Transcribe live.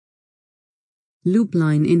Loop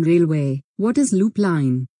line in railway. What is loop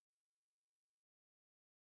line?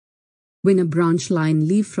 When a branch line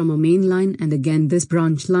leaves from a main line and again this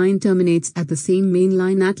branch line terminates at the same main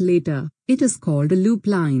line at later, it is called a loop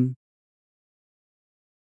line.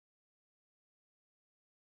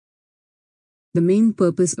 The main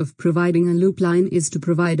purpose of providing a loop line is to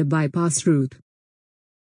provide a bypass route.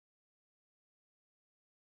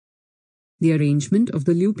 The arrangement of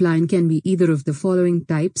the loop line can be either of the following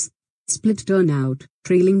types: split turnout,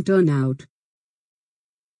 trailing turnout,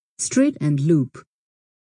 straight end loop.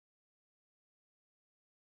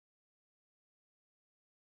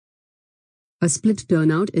 A split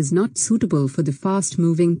turnout is not suitable for the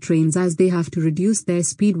fast-moving trains as they have to reduce their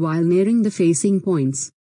speed while nearing the facing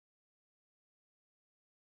points.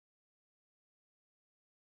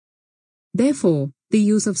 Therefore, the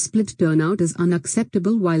use of split turnout is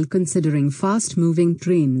unacceptable while considering fast-moving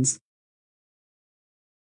trains.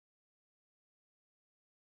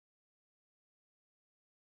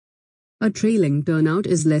 A trailing turnout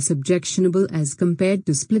is less objectionable as compared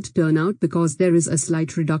to split turnout because there is a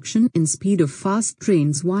slight reduction in speed of fast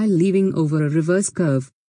trains while leaving over a reverse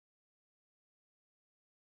curve.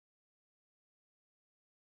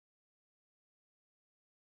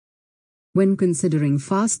 When considering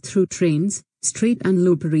fast-through trains, straight and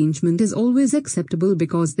loop arrangement is always acceptable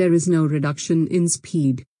because there is no reduction in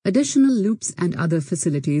speed. Additional loops and other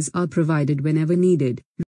facilities are provided whenever needed.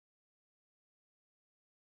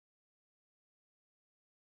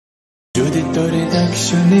 যদি তোর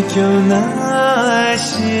একশনে কেউ না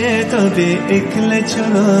আসে তবে একলা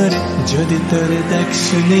চলো রে যদি তোর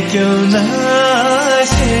একশনে কেউ না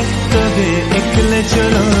আসে তবে একলা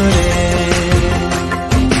চলো রে